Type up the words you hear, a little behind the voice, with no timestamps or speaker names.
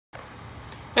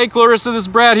Hey Clorissa, this is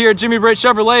Brad here at Jimmy Britt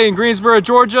Chevrolet in Greensboro,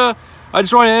 Georgia. I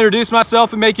just want to introduce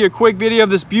myself and make you a quick video of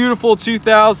this beautiful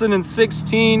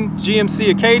 2016 GMC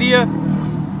Acadia.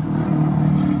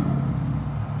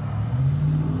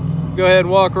 Go ahead and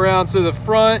walk around to the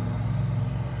front.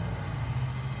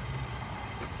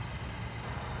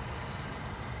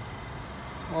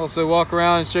 Also walk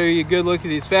around and show you a good look at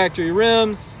these factory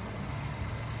rims.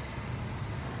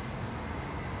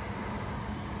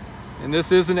 And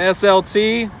this is an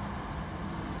SLT.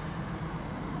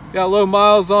 It's got low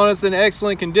miles on it. It's in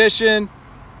excellent condition.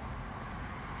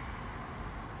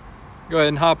 Go ahead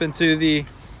and hop into the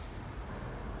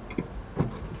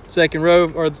second row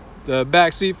or the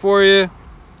back seat for you.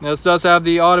 Now, this does have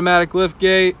the automatic lift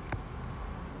gate.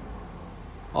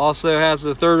 Also has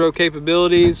the third row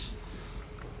capabilities.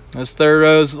 This third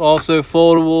row is also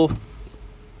foldable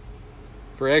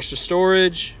for extra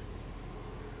storage.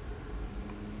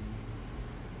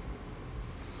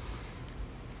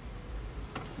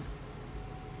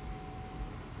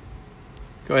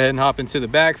 Go ahead and hop into the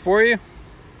back for you.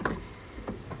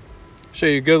 Show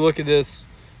you a good look at this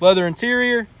leather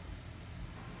interior.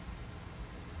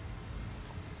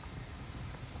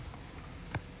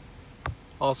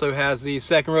 Also has the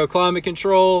second row climate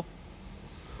control.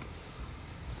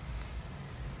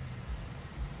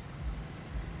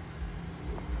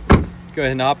 Go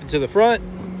ahead and hop into the front.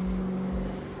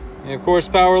 And of course,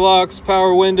 power locks,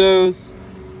 power windows,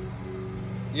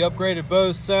 the upgraded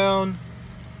Bose sound.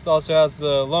 This also has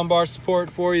the lumbar support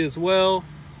for you as well.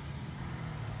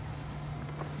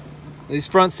 These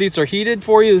front seats are heated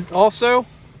for you also.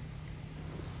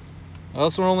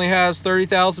 This one only has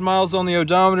 30,000 miles on the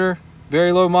odometer.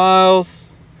 Very low miles.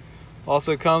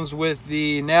 Also comes with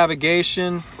the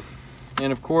navigation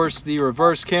and of course the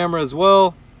reverse camera as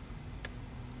well.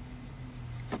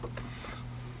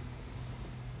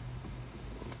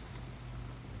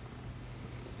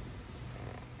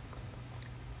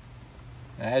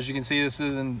 As you can see, this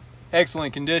is in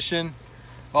excellent condition.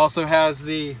 Also has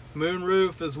the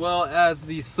moonroof as well as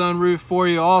the sunroof for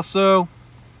you also.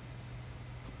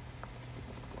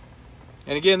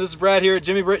 And again, this is Brad here at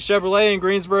Jimmy Britt Chevrolet in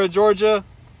Greensboro, Georgia.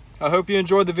 I hope you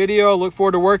enjoyed the video. I look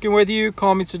forward to working with you.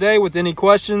 Call me today with any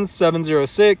questions,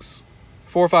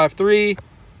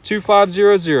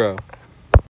 706-453-2500.